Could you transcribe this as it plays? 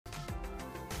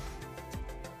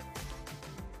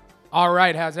All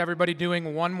right, how's everybody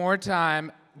doing one more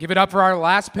time? Give it up for our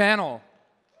last panel.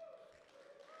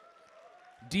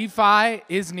 DeFi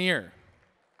is near.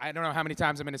 I don't know how many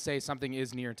times I'm going to say something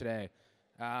is near today.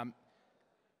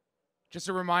 Just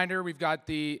a reminder, we've got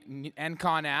the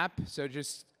NEARCON app, so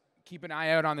just keep an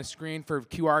eye out on the screen for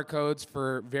QR codes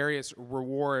for various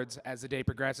rewards as the day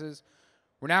progresses.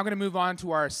 We're now going to move on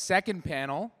to our second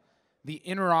panel, the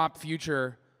Interop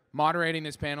future. Moderating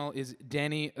this panel is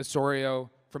Dani Osorio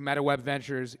from MetaWeb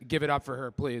Ventures. Give it up for her,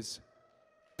 please.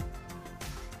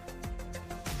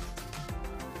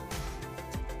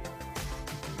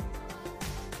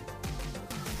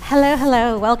 Hello,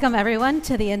 hello. Welcome, everyone,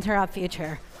 to the Interop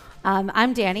future.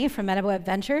 I'm Dani from MetaWeb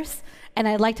Ventures, and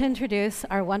I'd like to introduce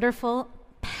our wonderful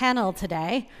panel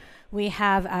today. We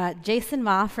have Jason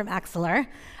Ma from Axelar,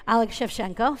 Alex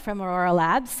Shevchenko from Aurora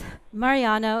Labs,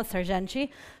 Mariano Sorgente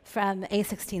from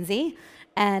A16Z,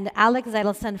 and Alex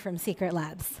Zaidelson from Secret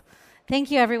Labs.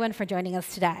 Thank you, everyone, for joining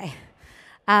us today.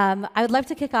 I would love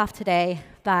to kick off today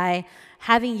by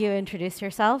having you introduce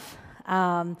yourself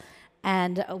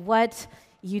and what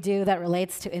you do that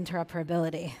relates to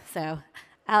interoperability. So,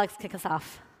 Alex, kick us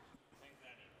off.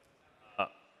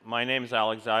 My name is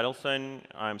Alex Zaidelson.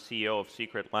 I'm CEO of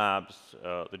Secret Labs,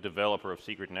 the developer of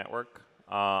Secret Network.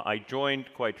 I joined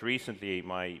quite recently.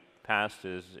 My past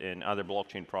is in other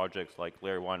blockchain projects like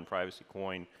Layer 1 privacy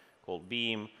coin called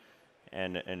Beam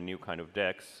and a new kind of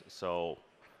DEX. So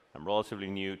I'm relatively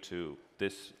new to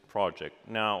this project.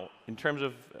 Now, in terms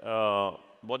of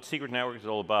what Secret Network is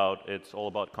all about, it's all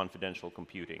about confidential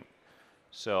computing.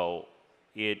 So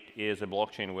it is a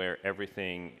blockchain where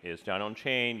everything is done on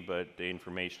chain, but the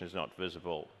information is not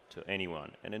visible to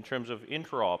anyone. And in terms of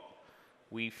Interop,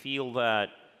 we feel that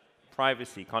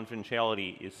privacy,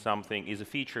 confidentiality is a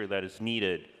feature that is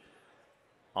needed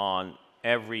on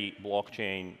every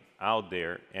blockchain out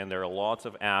there, and there are lots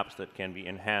of apps that can be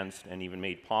enhanced and even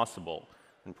made possible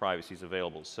when privacy is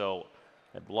available. So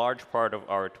a large part of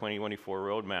our 2024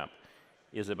 roadmap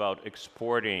is about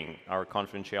exporting our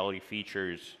confidentiality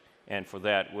features, and for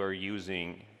that we're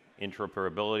using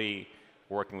interoperability,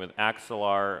 working with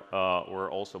Axelar. We're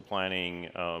also planning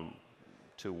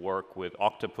to work with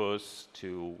Octopus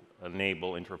to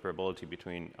enable interoperability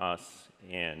between us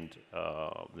and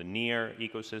the NEAR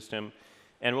ecosystem,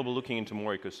 and we'll be looking into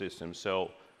more ecosystems.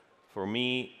 So for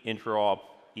me, Interop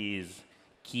is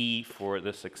key for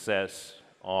the success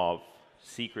of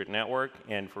Secret Network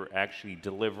and for actually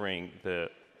delivering the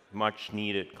much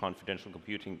needed confidential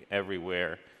computing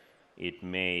everywhere it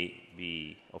may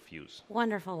be of use.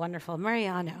 Wonderful, wonderful.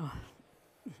 Mariano.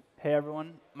 Hey,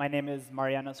 everyone. My name is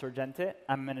Mariano Sorgente.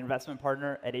 I'm an investment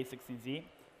partner at A16Z,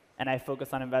 and I focus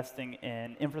on investing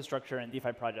in infrastructure and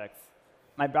DeFi projects.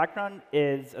 My background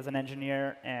is as an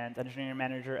engineer and engineering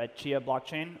manager at Chia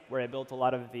Blockchain, where I built a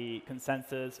lot of the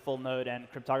consensus, full node, and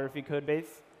cryptography code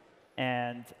base.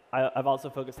 And I've also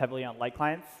focused heavily on light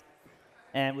clients.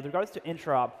 And with regards to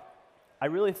Interop, I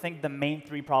really think the main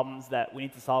three problems that we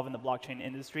need to solve in the blockchain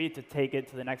industry to take it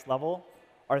to the next level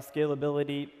are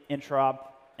scalability, interop,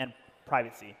 and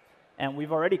privacy. And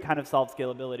we've already kind of solved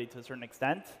scalability to a certain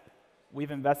extent. We've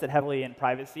invested heavily in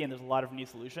privacy, and there's a lot of new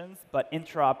solutions. But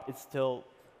interop is still,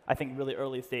 I think, really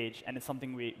early stage, and it's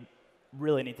something we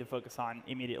really need to focus on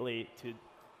immediately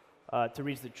to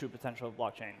reach the true potential of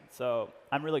blockchain. So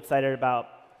I'm really excited about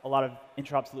a lot of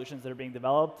interop solutions that are being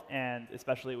developed, and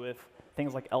especially with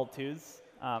things like L2s,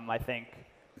 I think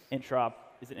Interop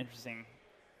is an interesting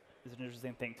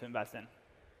thing to invest in.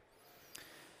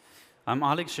 I'm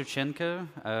Alex Shevchenko.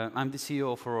 I'm the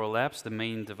CEO of Aurora Labs, the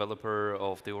main developer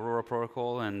of the Aurora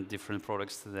protocol and different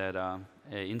products that are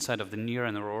inside of the NEAR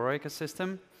and Aurora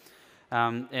ecosystem.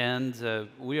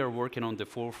 We are working on the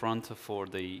forefront for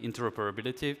the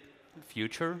interoperability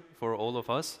future for all of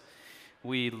us.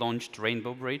 We launched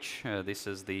Rainbow Bridge. This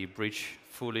is the bridge,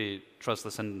 fully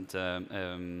trustless and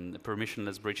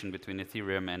permissionless bridge in between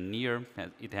Ethereum and NEAR.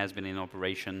 It has been in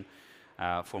operation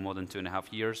for more than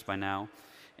 2.5 years by now.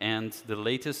 And the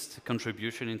latest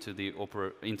contribution into the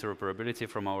interoperability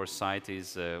from our side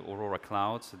is Aurora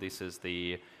Cloud. This is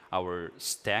our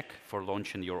stack for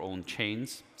launching your own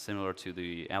chains, similar to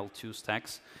the L2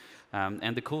 stacks.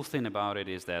 And the cool thing about it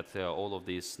is that all of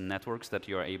these networks that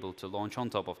you are able to launch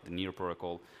on top of the NEAR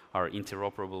protocol are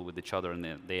interoperable with each other,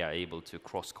 and they are able to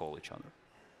cross-call each other.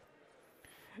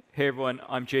 Hey everyone,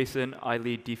 I'm Jason. I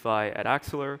lead DeFi at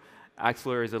Axelar.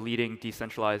 Axelar is a leading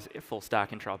decentralized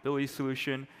full-stack interoperability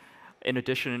solution. In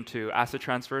addition to asset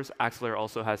transfers, Axelar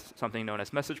also has something known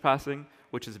as message passing,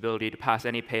 which is the ability to pass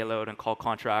any payload and call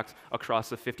contracts across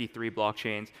the 53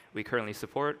 blockchains we currently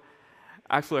support.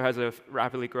 Axelar has a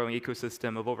rapidly growing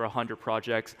ecosystem of over 100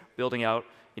 projects building out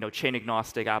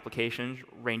chain-agnostic applications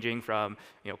ranging from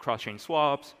cross-chain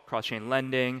swaps, cross-chain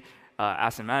lending,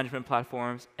 asset management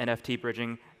platforms, NFT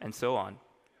bridging, and so on.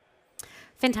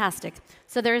 Fantastic.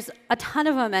 So there's a ton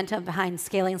of momentum behind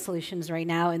scaling solutions right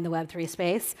now in the Web3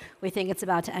 space. We think it's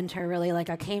about to enter really like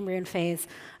a Cambrian phase,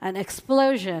 an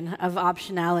explosion of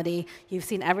optionality. You've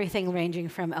seen everything ranging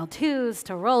from L2s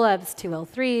to rollups to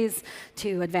L3s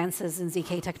to advances in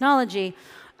ZK technology.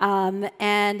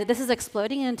 And this is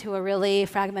exploding into a really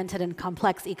fragmented and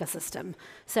complex ecosystem.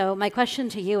 So my question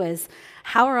to you is,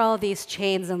 how are all these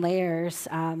chains and layers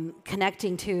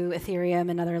connecting to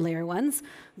Ethereum and other layer ones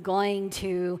going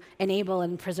to enable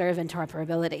and preserve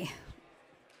interoperability?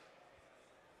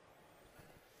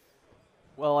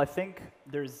 Well, I think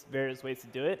there's various ways to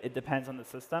do it. It depends on the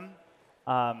system.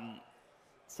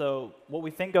 So what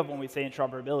we think of when we say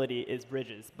interoperability is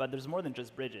bridges, but there's more than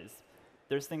just bridges.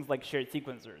 There's things like shared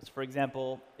sequencers. For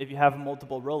example, if you have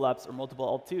multiple rollups or multiple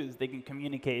L2s, they can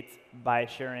communicate by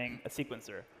sharing a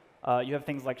sequencer. You have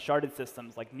things like sharded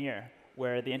systems like NEAR,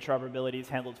 where the interoperability is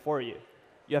handled for you.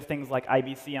 You have things like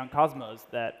IBC on Cosmos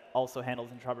that also handles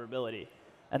interoperability.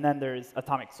 And then there's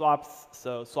atomic swaps,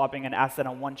 so swapping an asset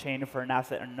on one chain for an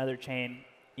asset on another chain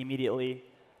immediately.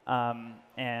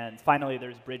 And finally,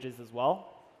 there's bridges as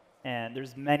well. And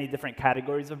there's many different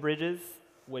categories of bridges,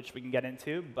 which we can get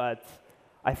into, but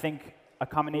I think a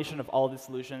combination of all these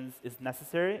solutions is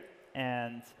necessary,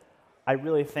 and I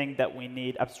really think that we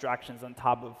need abstractions on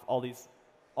top of all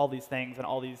these things and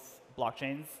all these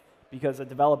blockchains, because a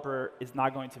developer is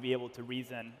not going to be able to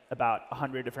reason about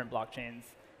 100 different blockchains,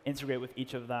 integrate with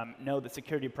each of them, know the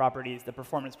security properties, the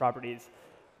performance properties.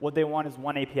 What they want is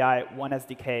one API, one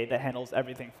SDK that handles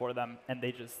everything for them, and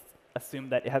they just assume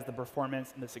that it has the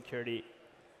performance and the security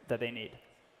that they need.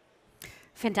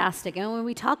 Fantastic. And when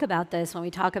we talk about this, when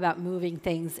we talk about moving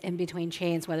things in between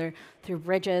chains, whether through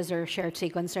bridges or shared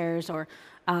sequencers or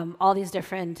all these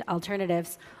different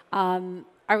alternatives,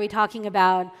 are we talking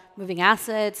about moving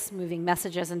assets, moving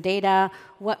messages and data?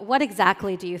 What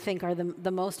exactly do you think are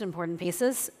the most important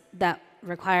pieces that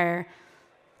require,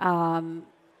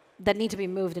 that need to be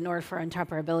moved in order for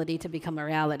interoperability to become a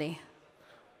reality?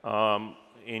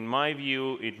 In my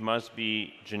view, it must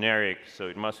be generic, so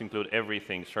it must include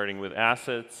everything, starting with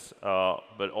assets,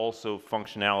 but also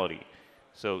functionality.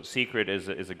 So Secret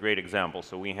is a great example.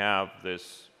 So we have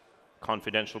this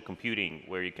confidential computing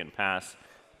where you can pass,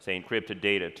 say, encrypted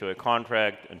data to a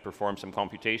contract and perform some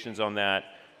computations on that,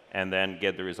 and then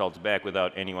get the results back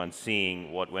without anyone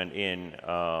seeing what went in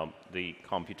the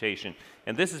computation.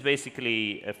 And this is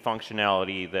basically a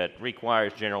functionality that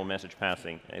requires general message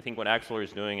passing. I think what Axelar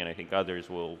is doing, and I think others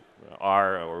will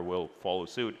follow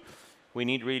suit, we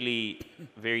need really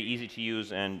very easy to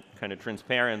use and kind of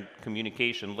transparent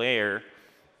communication layer,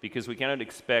 because we cannot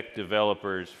expect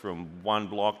developers from one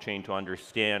blockchain to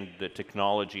understand the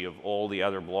technology of all the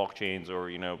other blockchains,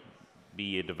 or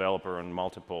be a developer in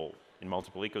multiple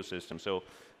ecosystems. So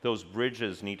those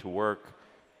bridges need to work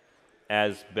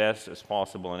as best as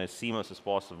possible and as seamless as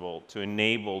possible to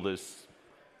enable this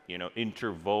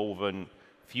interwoven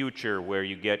future where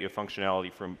you get your functionality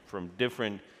from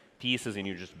different pieces and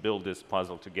you just build this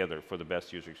puzzle together for the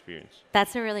best user experience.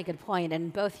 That's a really good point.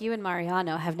 And both you and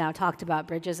Mariano have now talked about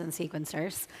bridges and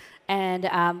sequencers. And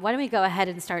why don't we go ahead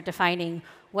and start defining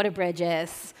what a bridge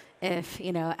is? If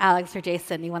Alex or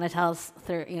Jason, you want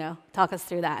to talk us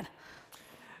through that?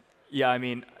 Yeah, I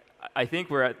mean, I think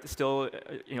we're still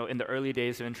in the early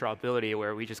days of interoperability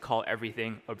where we just call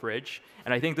everything a bridge.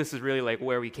 And I think this is really like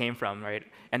where we came from, right?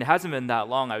 And it hasn't been that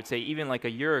long. I would say even like a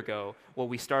year ago, what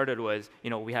we started was,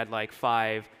 we had like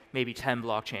 5, maybe 10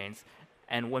 blockchains.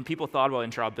 And when people thought about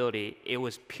interoperability, it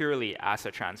was purely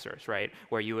asset transfers, right?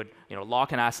 Where you would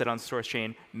lock an asset on the source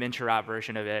chain, mint your app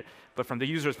version of it. But from the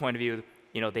user's point of view,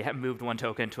 they have moved one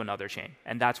token to another chain.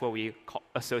 And that's what we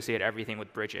associate everything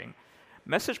with bridging.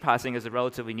 Message passing is a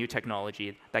relatively new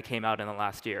technology that came out in the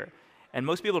last year. And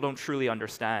most people don't truly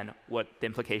understand what the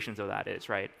implications of that is,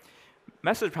 right?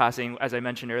 Message passing, as I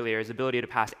mentioned earlier, is the ability to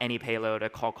pass any payload to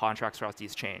call contracts across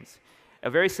these chains.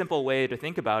 A very simple way to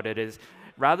think about it is,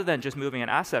 rather than just moving an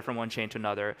asset from one chain to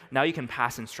another, now you can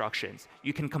pass instructions.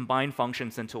 You can combine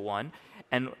functions into one,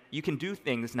 and you can do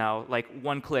things now like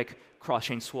one-click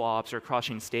cross-chain swaps or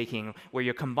cross-chain staking, where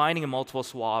you're combining multiple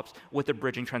swaps with the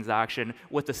bridging transaction,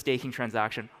 with the staking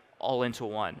transaction, all into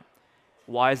one.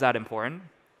 Why is that important?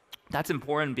 That's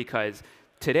important because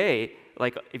today,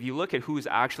 if you look at who's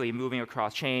actually moving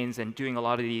across chains and doing a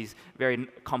lot of these very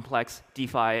complex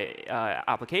DeFi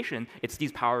applications, it's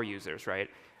these power users,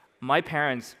 right? My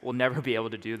parents will never be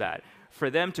able to do that. for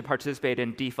them to participate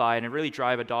in DeFi and really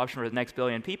drive adoption for the next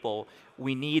billion people,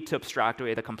 we need to abstract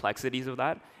away the complexities of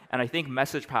that. And I think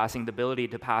message passing, the ability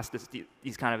to pass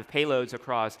these kind of payloads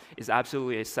across, is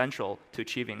absolutely essential to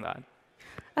achieving that.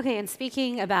 OK, and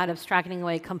speaking about abstracting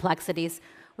away complexities,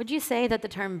 would you say that the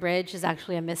term bridge is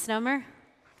actually a misnomer?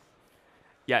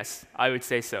 Yes, I would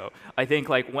say so. I think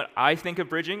when I think of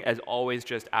bridging as always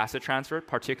just asset transfer,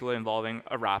 particularly involving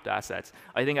wrapped assets.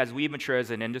 I think as we mature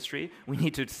as an industry, we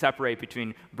need to separate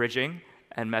between bridging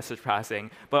and message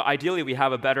passing. But ideally, we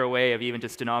have a better way of even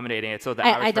just denominating it so that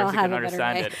average person can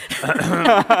understand it.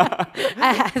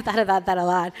 I have thought about that a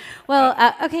lot. Well,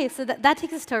 OK, so that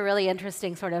takes us to a really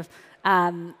interesting sort of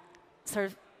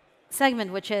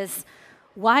segment, which is,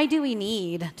 why do we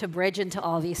need to bridge into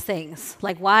all these things?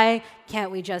 Like, why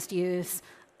can't we just use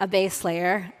a base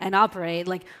layer and operate?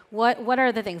 Like, what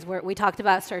are the things? We talked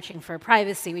about searching for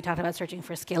privacy. We talked about searching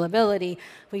for scalability.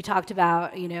 We talked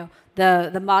about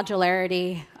the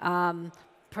modularity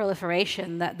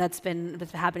proliferation that's been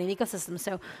happening in ecosystems.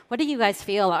 So what do you guys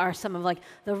feel are some of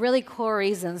the really core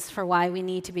reasons for why we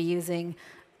need to be using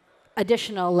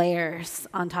additional layers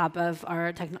on top of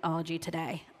our technology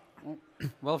today?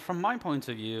 Well, from my point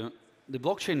of view, the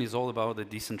blockchain is all about the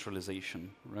decentralization,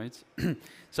 right?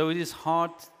 So it is hard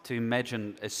to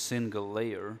imagine a single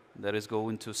layer that is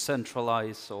going to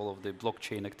centralize all of the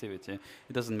blockchain activity.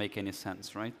 It doesn't make any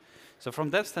sense, right? So from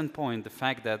that standpoint, the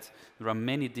fact that there are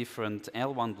many different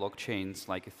L1 blockchains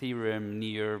like Ethereum,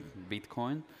 Near,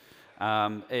 Bitcoin,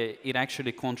 it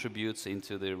actually contributes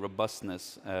into the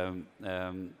robustness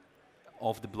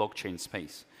of the blockchain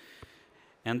space.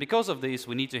 And because of this,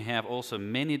 we need to have also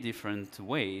many different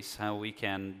ways how we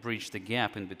can bridge the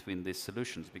gap in between these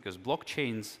solutions, because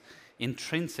blockchains,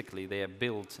 intrinsically, they are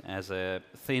built as a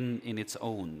thing in its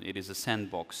own. It is a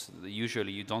sandbox.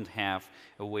 Usually, you don't have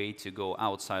a way to go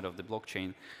outside of the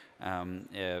blockchain,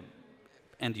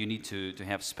 and you need to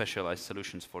have specialized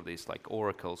solutions for this, like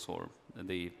oracles or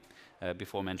the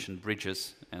before-mentioned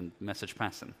bridges and message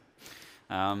passing.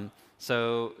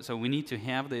 So we need to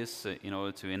have this in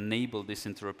order to enable this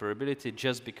interoperability,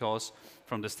 just because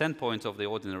from the standpoint of the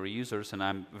ordinary users, and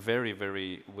I'm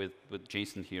very with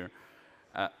Jason here,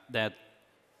 that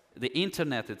the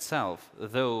internet itself,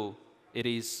 though it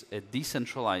is a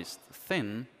decentralized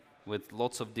thing with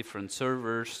lots of different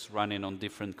servers running on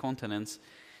different continents,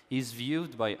 is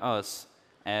viewed by us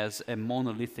as a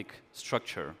monolithic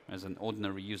structure, as an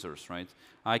ordinary users, right?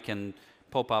 I can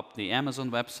pop up the Amazon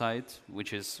website,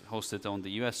 which is hosted on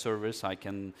the US servers. I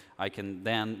can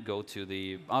then go to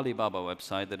the Alibaba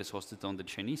website that is hosted on the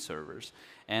Chinese servers.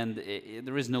 And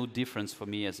there is no difference for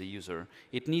me as a user.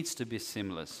 It needs to be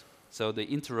seamless. So the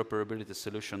interoperability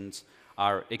solutions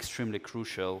are extremely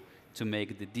crucial to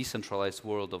make the decentralized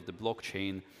world of the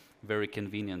blockchain very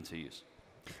convenient to use.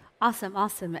 Awesome,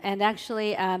 awesome. And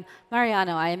actually,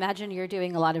 Mariano, I imagine you're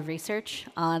doing a lot of research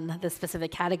on this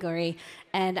specific category,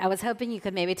 and I was hoping you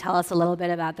could maybe tell us a little bit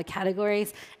about the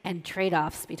categories and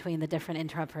trade-offs between the different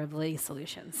interoperability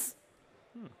solutions.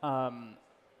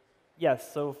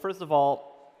 Yes, so first of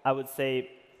all, I would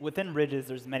say within bridges,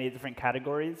 there's many different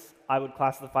categories. I would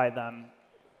classify them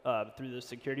through their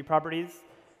security properties.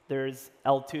 There's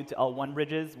L2 to L1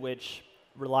 bridges, which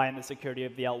rely on the security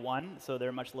of the L1, so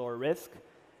they're much lower risk.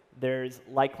 There's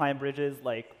light client bridges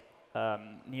like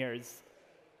Near's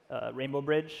Rainbow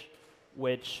Bridge,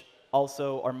 which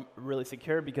also are really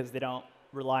secure because they don't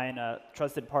rely on a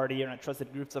trusted party or on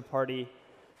trusted group of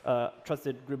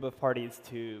parties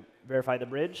to verify the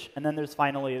bridge. And then there's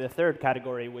finally the third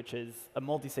category, which is a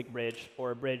multi-sig bridge,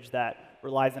 or a bridge that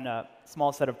relies on a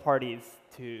small set of parties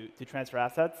to transfer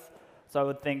assets. So I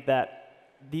would think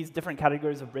that these different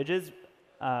categories of bridges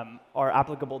are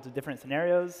applicable to different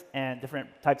scenarios and different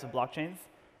types of blockchains.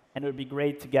 And it would be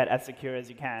great to get as secure as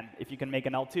you can. If you can make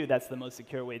an L2, that's the most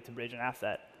secure way to bridge an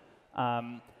asset.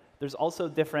 There's also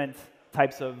different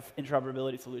types of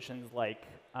interoperability solutions like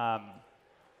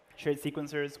shared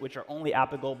sequencers, which are only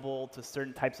applicable to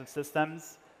certain types of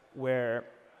systems where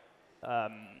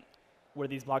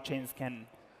these blockchains can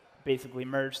basically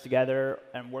merge together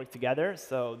and work together.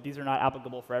 So these are not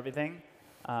applicable for everything.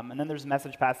 And then there's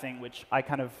message passing, which I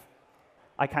kind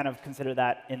of consider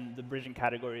that in the bridging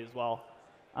category as well.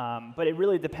 But it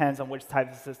really depends on which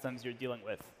types of systems you're dealing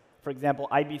with. For example,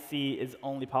 IBC is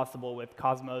only possible with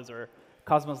Cosmos or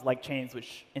Cosmos-like chains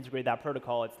which integrate that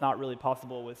protocol. It's not really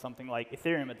possible with something like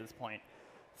Ethereum at this point.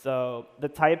 So the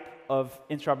type of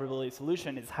interoperability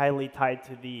solution is highly tied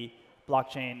to the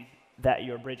blockchain that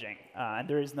you're bridging. And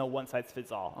there is no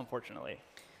one-size-fits-all, unfortunately.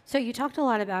 So you talked a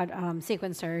lot about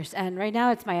sequencers, and right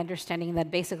now it's my understanding that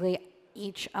basically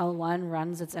each L1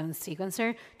 runs its own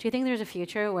sequencer. Do you think there's a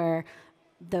future where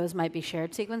those might be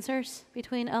shared sequencers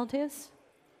between L2s?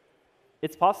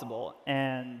 It's possible,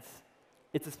 and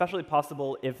it's especially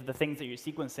possible if the things that you're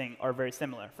sequencing are very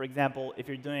similar. For example, if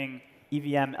you're doing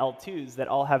EVM L2s that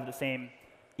all have the same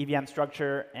EVM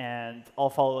structure and all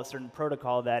follow a certain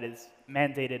protocol that is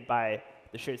mandated by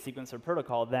the shared sequencer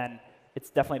protocol, then it's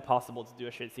definitely possible to do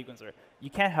a shared sequencer. You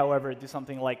can't, however, do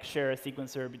something like share a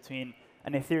sequencer between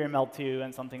an Ethereum L2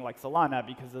 and something like Solana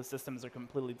because those systems are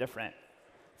completely different.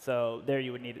 So there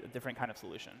you would need a different kind of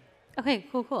solution. OK,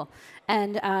 cool, cool.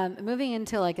 And moving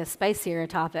into like a spicier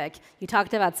topic, you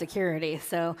talked about security.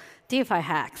 So DeFi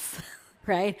hacks,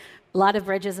 right? A lot of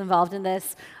bridges involved in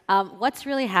this. What's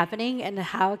really happening, and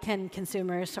how can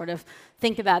consumers sort of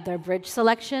think about their bridge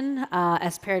selection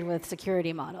as paired with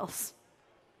security models?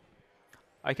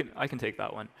 I can take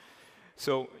that one.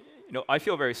 So, I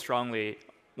feel very strongly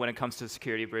when it comes to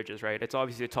security bridges, right? It's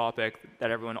obviously a topic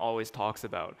that everyone always talks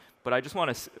about. But I just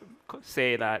want to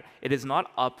say that it is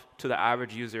not up to the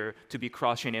average user to be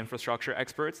cross-chain infrastructure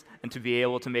experts and to be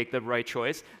able to make the right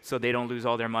choice so they don't lose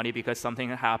all their money because something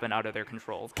happened out of their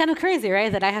control. It's kind of crazy,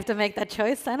 right? That I have to make that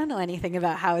choice. I don't know anything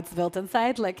about how it's built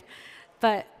inside,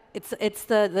 but it's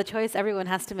the choice everyone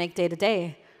has to make day to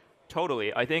day.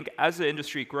 Totally. I think as the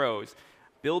industry grows,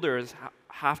 builders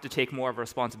have to take more of a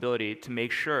responsibility to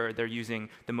make sure they're using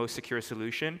the most secure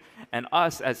solution. And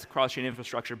us, as cross-chain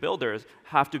infrastructure builders,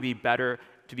 have to be better,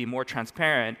 to be more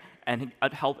transparent, and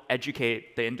help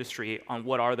educate the industry on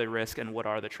what are the risks and what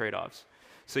are the trade-offs.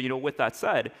 So, with that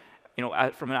said,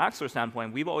 from an Axelar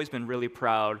standpoint, we've always been really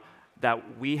proud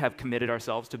that we have committed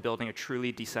ourselves to building a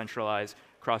truly decentralized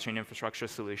cross-chain infrastructure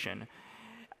solution.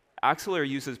 Axelar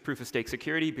uses proof-of-stake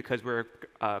security because we're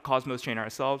Cosmos chain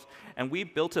ourselves, and we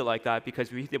built it like that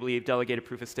because we believe delegated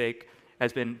proof-of-stake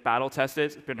has been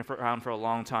battle-tested, it's been around for a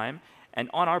long time, and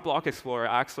on our Block Explorer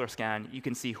Axelar scan, you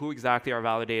can see who exactly our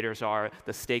validators are,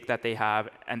 the stake that they have,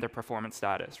 and their performance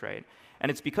status, right?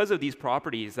 And it's because of these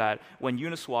properties that when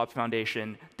Uniswap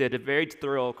Foundation did a very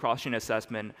thorough cross-chain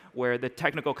assessment where the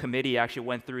technical committee actually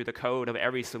went through the code of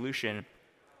every solution,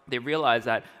 they realized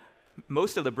that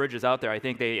most of the bridges out there, I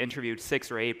think they interviewed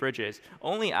 6 or 8 bridges.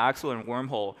 Only Axelar and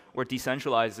Wormhole were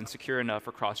decentralized and secure enough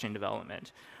for cross-chain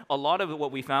development. A lot of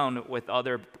what we found with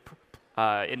other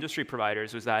industry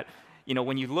providers was that,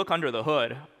 when you look under the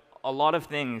hood, a lot of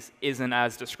things isn't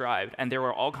as described, and there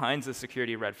were all kinds of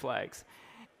security red flags.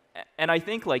 And I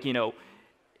think,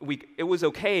 it was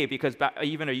okay because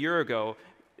even a year ago,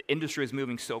 the industry was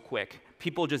moving so quick.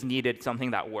 People just needed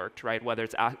something that worked, right? Whether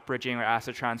it's bridging or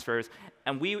asset transfers.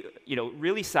 And we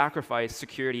really sacrificed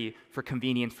security for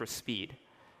convenience, for speed.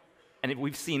 And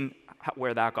we've seen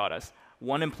where that got us.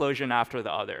 One implosion after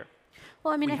the other.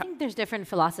 Well, I mean, I think there's different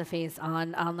philosophies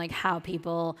on how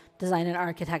people design an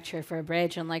architecture for a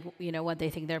bridge and what they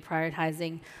think they're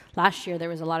prioritizing. Last year, there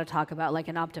was a lot of talk about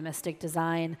an optimistic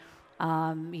design.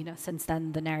 Since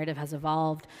then, the narrative has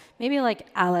evolved. Maybe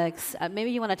Alex, maybe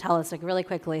you want to tell us really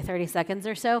quickly, 30 seconds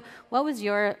or so, what was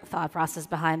your thought process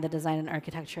behind the design and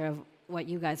architecture of what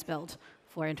you guys built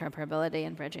for interoperability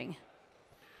and bridging?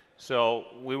 So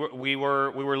we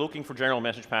were looking for general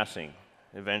message passing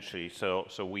eventually. So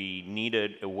we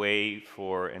needed a way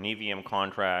for an EVM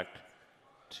contract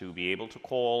to be able to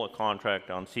call a contract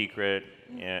on secret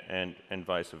and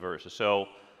vice versa. So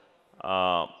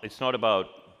it's not about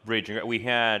bridging. We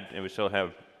had, and we still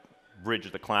have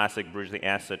bridges, the classic bridge, the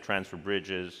asset transfer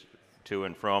bridges to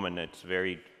and from, and it's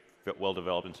very well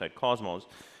developed inside Cosmos.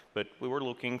 But we were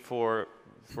looking for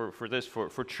true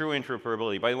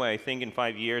interoperability. By the way, I think in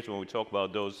 5 years when we talk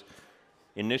about those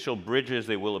initial bridges,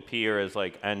 they will appear as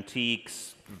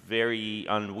antiques, very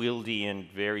unwieldy and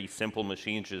very simple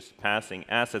machines just passing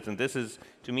assets. And this is,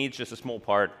 to me, it's just a small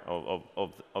part of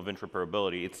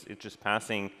interoperability. It's just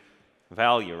passing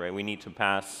value, right? We need to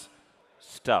pass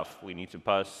stuff. We need to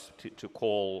pass to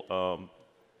call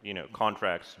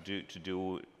contracts to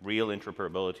do real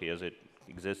interoperability as it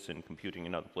exists in computing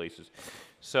in other places.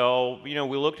 So we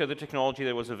looked at the technology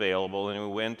that was available, and we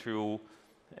went through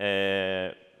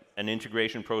an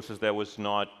integration process that was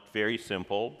not very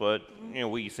simple, but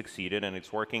we succeeded, and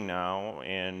it's working now,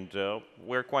 and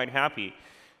we're quite happy.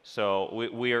 So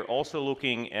we are also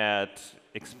looking at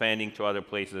expanding to other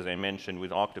places, as I mentioned,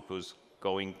 with Octopus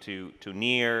going to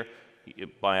NEAR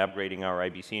by upgrading our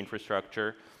IBC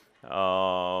infrastructure.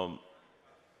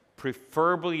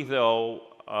 Preferably, though,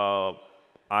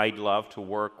 I'd love to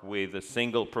work with a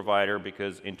single provider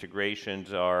because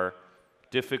integrations are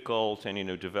difficult,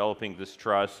 and developing this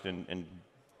trust and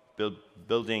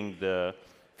building the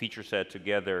feature set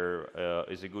together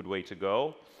is a good way to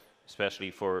go.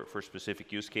 especially for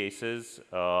specific use cases.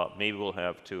 Maybe we'll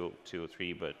have two or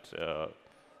three, but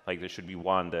like there should be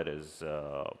one that is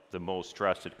the most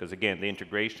trusted, because again, the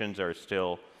integrations are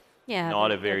still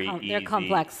not a very easy they're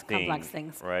complex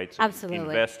things. Right? So Absolutely.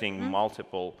 investing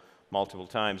multiple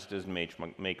times doesn't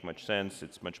make much sense.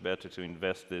 It's much better to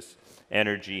invest this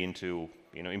energy into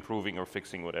improving or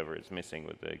fixing whatever is missing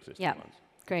with the existing ones.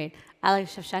 Great.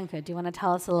 Alex Shevchenko, do you want to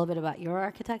tell us a little bit about your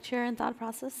architecture and thought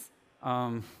process?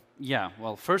 Yeah,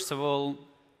 well, first of all,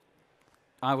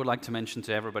 I would like to mention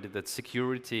to everybody that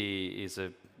security is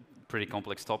a pretty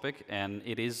complex topic, and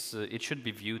it should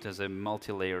be viewed as a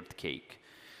multi-layered cake.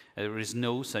 There is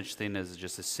no such thing as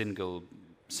just a single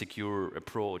secure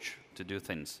approach to do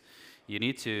things. You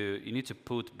need to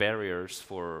put barriers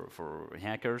for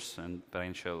hackers and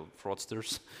potential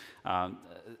fraudsters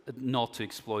not to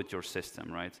exploit your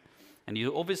system, right? And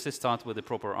you obviously start with the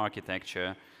proper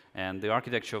architecture, and the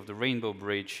architecture of the Rainbow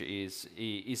Bridge is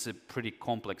a pretty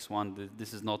complex one.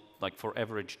 This is not like for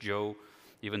average Joe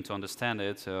even to understand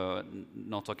it,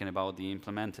 not talking about the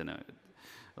implementing it.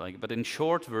 But in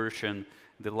short version,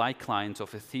 the light client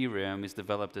of Ethereum is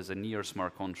developed as a near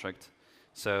smart contract.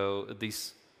 So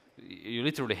you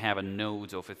literally have a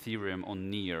node of Ethereum on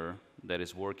near that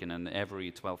is working, and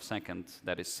every 12 seconds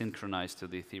that is synchronized to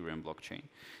the Ethereum blockchain.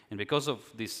 And because of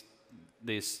this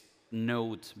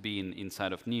node being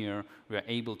inside of near, we are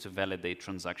able to validate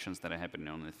transactions that are happening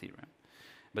on Ethereum.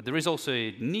 But there is also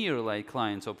a near-like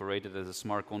client operated as a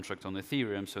smart contract on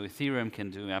Ethereum, so Ethereum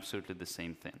can do absolutely the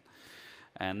same thing.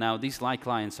 And now these like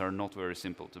clients are not very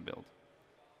simple to build.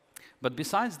 But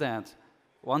besides that,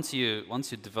 once you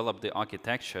develop the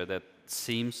architecture that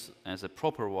seems as a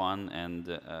proper one and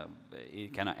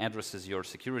it kind of addresses your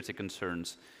security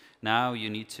concerns, now you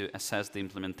need to assess the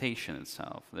implementation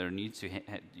itself. There need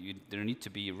to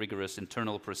be rigorous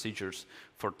internal procedures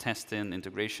for testing,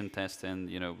 integration testing,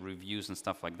 reviews and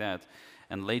stuff like that.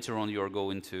 And later on, you're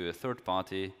going to a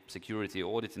third-party security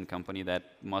auditing company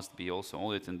that must be also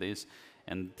auditing this.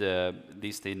 And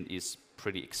this thing is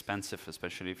pretty expensive,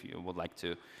 especially if you would like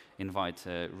to invite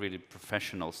really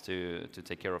professionals to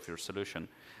take care of your solution.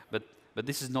 But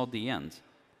this is not the end.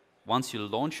 Once you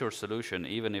launch your solution,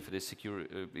 even if it is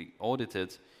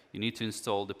audited, you need to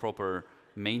install the proper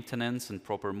maintenance and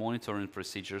proper monitoring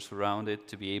procedures around it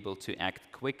to be able to act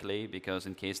quickly, because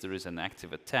in case there is an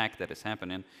active attack that is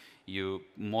happening, you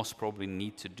most probably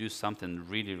need to do something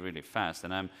really, really fast.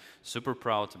 And I'm super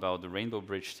proud about the Rainbow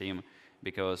Bridge team,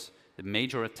 because the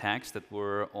major attacks that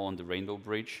were on the Rainbow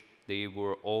Bridge, they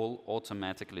were all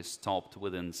automatically stopped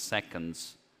within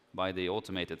seconds by the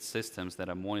automated systems that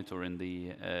are monitoring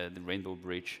the Rainbow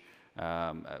Bridge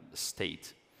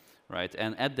state, right?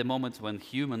 And at the moment when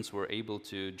humans were able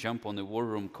to jump on a war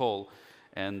room call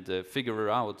and figure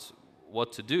out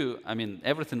what to do, I mean,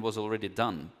 everything was already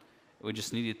done. We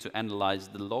just needed to analyze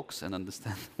the logs and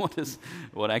understand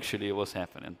what actually was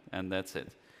happening, and that's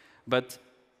it. But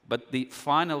the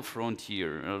final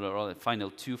frontier, or the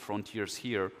final two frontiers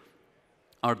here,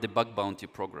 are the bug bounty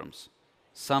programs.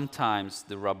 Sometimes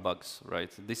there are bugs,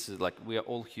 right? This is like, we are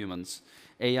all humans.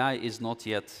 AI is not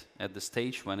yet at the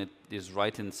stage when it is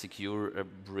writing secure,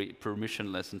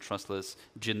 permissionless and trustless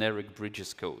generic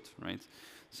bridges code, right?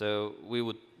 So we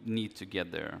would need to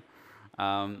get there.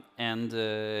 And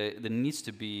there needs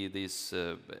to be these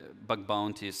bug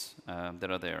bounties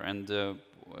that are there. And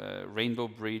Rainbow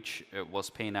Bridge was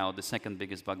paying out the second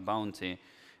biggest bug bounty.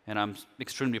 And I'm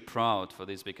extremely proud for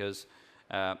this, because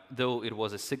though it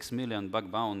was a 6 million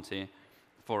bug bounty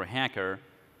for a hacker,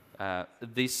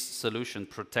 this solution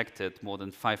protected more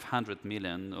than 500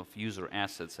 million of user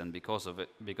assets, and because of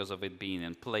it being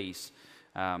in place,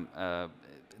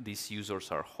 these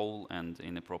users are whole and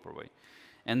in a proper way.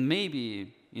 And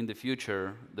maybe in the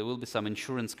future there will be some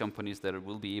insurance companies that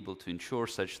will be able to insure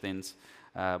such things,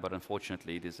 but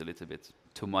unfortunately it is a little bit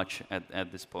too much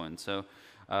at this point. So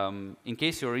in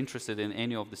case you're interested in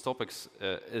any of these topics,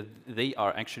 they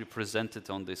are actually presented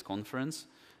on this conference.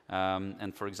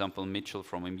 And for example, Mitchell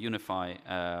from Immunify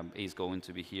is going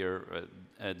to be here.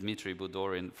 Dmitry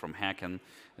Budorin from Hacken.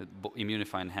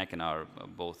 Immunify and Hacken are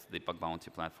both the bug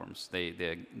bounty platforms.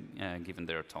 They're giving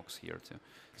their talks here too.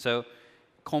 So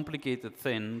complicated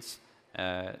things,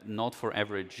 not for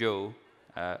average Joe,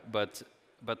 but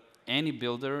any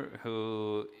builder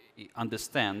who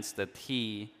understands that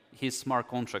his smart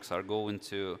contracts are going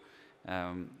to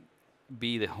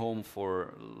be the home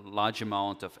for large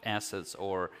amount of assets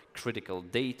or critical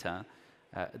data,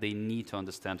 they need to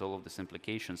understand all of these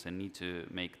implications and need to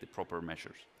make the proper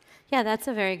measures. Yeah, that's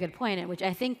a very good point, which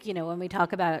I think, when we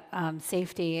talk about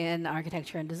safety in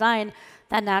architecture and design,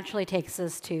 that naturally takes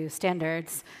us to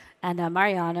standards. And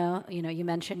Mariano, you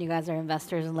mentioned you guys are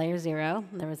investors in Layer 0.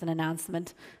 There was an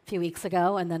announcement a few weeks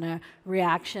ago, and then a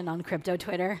reaction on crypto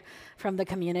Twitter from the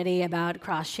community about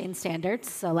cross-chain standards.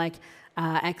 So like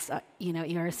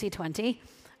ERC20.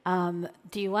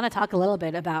 Do you want to talk a little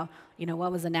bit about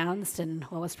what was announced and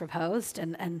what was proposed,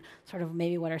 and sort of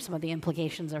maybe what are some of the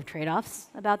implications or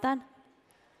trade-offs about that?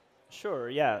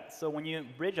 Sure, yeah. So when you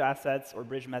bridge assets or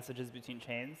bridge messages between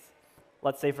chains,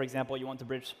 let's say, for example, you want to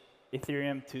bridge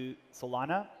Ethereum to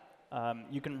Solana,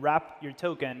 you can wrap your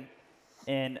token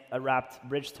in a wrapped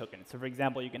bridge token. So for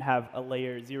example, you can have a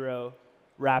Layer 0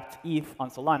 wrapped ETH on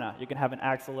Solana. You can have an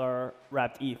Axelar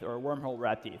wrapped ETH or a wormhole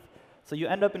wrapped ETH. So you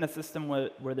end up in a system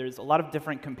where there's a lot of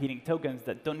different competing tokens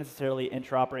that don't necessarily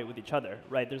interoperate with each other,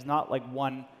 right? There's not like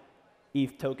one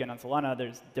ETH token on Solana,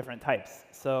 there's different types.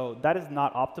 So that is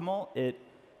not optimal. It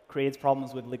creates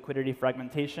problems with liquidity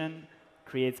fragmentation,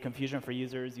 creates confusion for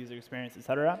users, user experience, et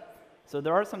cetera. So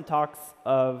there are some talks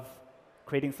of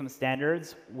creating some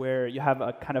standards where you have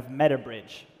a kind of meta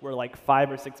bridge, where like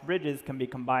 5 or 6 bridges can be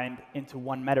combined into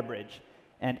one meta bridge.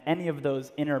 And any of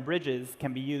those inner bridges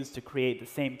can be used to create the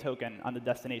same token on the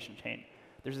destination chain.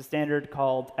 There's a standard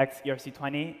called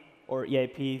ERC20 or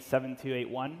EIP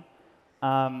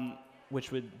 7281,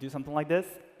 which would do something like this.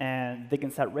 And they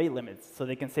can set rate limits. So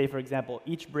they can say, for example,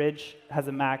 each bridge has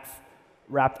a max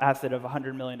wrapped asset of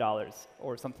 $100 million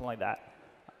or something like that.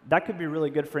 That could be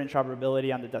really good for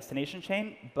interoperability on the destination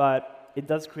chain, but it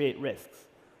does create risks.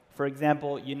 For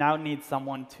example, you now need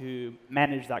someone to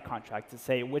manage that contract, to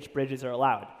say which bridges are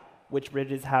allowed, which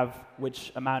bridges have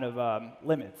which amount of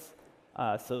limits.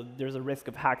 So there's a risk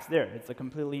of hacks there. It's a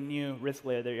completely new risk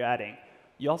layer that you're adding.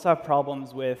 You also have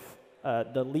problems with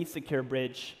the least secure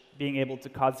bridge being able to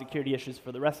cause security issues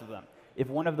for the rest of them. If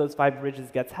one of those 5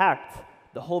 bridges gets hacked,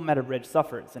 the whole meta bridge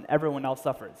suffers, and everyone else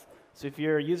suffers. So if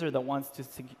you're a user that wants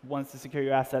to secure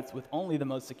your assets with only the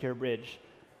most secure bridge,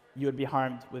 you would be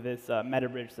harmed with this meta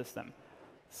bridge system.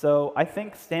 So I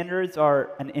think standards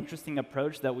are an interesting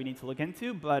approach that we need to look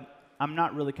into, but I'm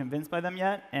not really convinced by them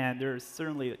yet, and there's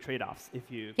certainly trade-offs if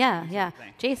you Yeah.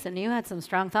 Jason, you had some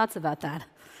strong thoughts about that.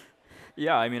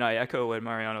 Yeah, I mean, I echo what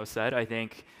Mariano said. I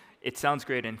think it sounds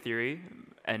great in theory.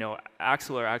 I know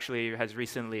Axelar actually has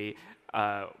recently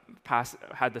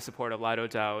had the support of Lido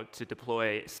DAO to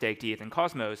deploy staked ETH in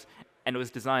Cosmos, and it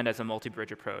was designed as a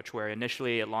multi-bridge approach, where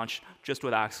initially it launched just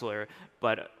with Axelar,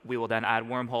 but we will then add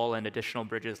Wormhole and additional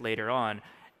bridges later on.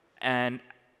 And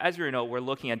as we know, we're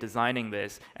looking at designing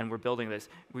this, and we're building this.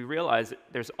 We realize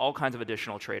there's all kinds of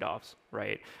additional trade-offs,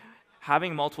 right?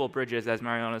 Having multiple bridges, as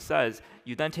Mariano says,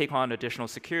 you then take on additional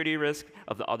security risk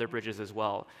of the other bridges as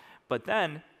well. But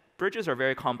then bridges are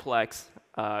very complex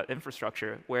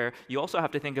infrastructure, where you also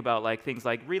have to think about things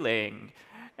like relaying.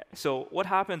 So what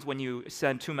happens when you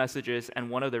send 2 messages and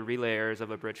one of the relayers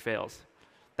of a bridge fails?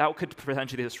 That could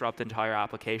potentially disrupt the entire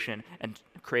application and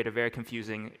create a very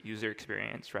confusing user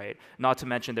experience, right? Not to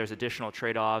mention there's additional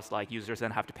trade-offs, like users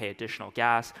then have to pay additional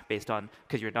gas based on,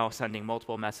 because you're now sending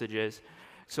multiple messages.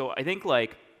 So I think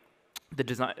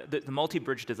the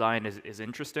multi-bridge design is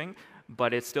interesting,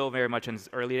 but it's still very much in its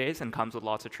early days and comes with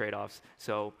lots of trade-offs.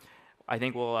 So I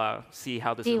think we'll see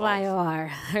how this evolves.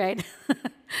 DYOR, right?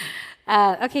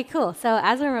 OK, cool. So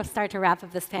as we start to wrap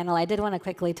up this panel, I did want to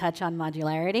quickly touch on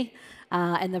modularity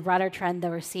and the broader trend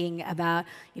that we're seeing about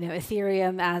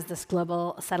Ethereum as this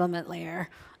global settlement layer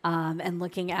and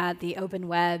looking at the open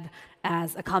web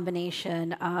as a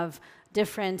combination of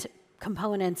different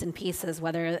components and pieces,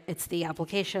 whether it's the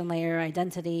application layer,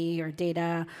 identity, or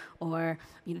data, or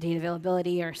data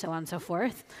availability, or so on and so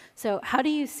forth. So how do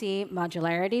you see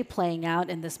modularity playing out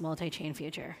in this multi-chain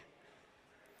future?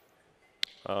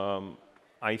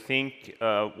 I think,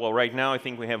 well, right now I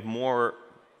think we have more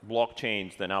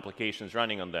blockchains than applications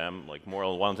running on them, like more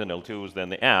L1s and L2s than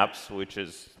the apps, which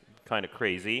is kind of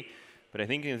crazy. But I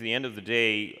think at the end of the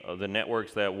day, the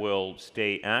networks that will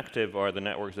stay active are the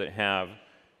networks that have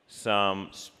some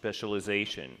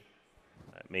specialization.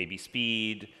 Maybe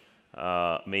speed,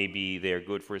 maybe they're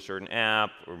good for a certain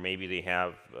app, or maybe they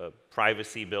have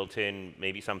privacy built in,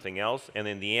 maybe something else. And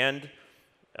in the end,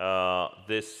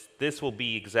 this will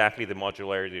be exactly the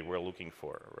modularity we're looking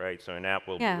for, right? So an app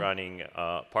will be running,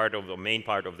 the main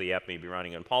part of the app may be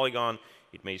running on Polygon.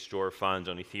 It may store funds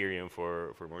on Ethereum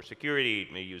for more security.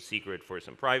 It may use Secret for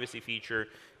some privacy feature.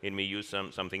 It may use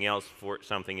something else for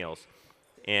something else.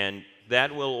 And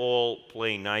that will all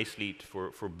play nicely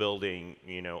for building,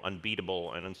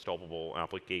 unbeatable and unstoppable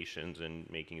applications and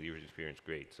making the user experience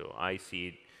great. So I see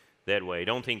it that way. I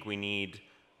don't think we need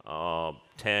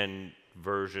 10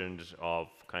 versions of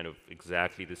kind of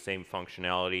exactly the same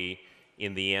functionality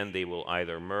in the end, they will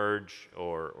either merge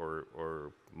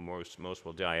or most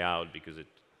will die out because it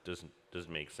doesn't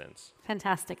make sense.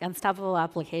 Fantastic. Unstoppable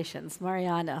applications.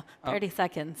 Mariano, 30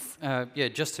 seconds. Yeah,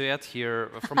 just to add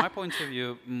here, from my point of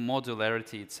view,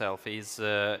 modularity itself is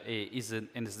an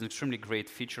extremely great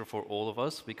feature for all of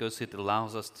us because it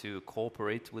allows us to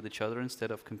cooperate with each other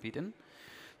instead of competing.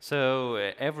 So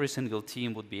every single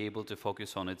team would be able to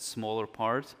focus on its smaller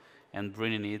part and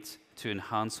bringing it to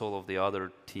enhance all of the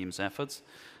other teams' efforts.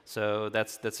 So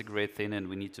that's a great thing, and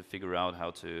we need to figure out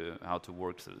how to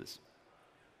work through this.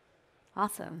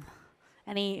 Awesome.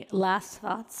 Any last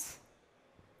thoughts?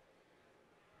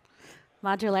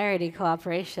 Modularity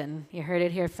cooperation. You heard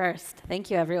it here first. Thank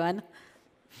you, everyone.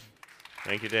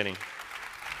 Thank you, Dani.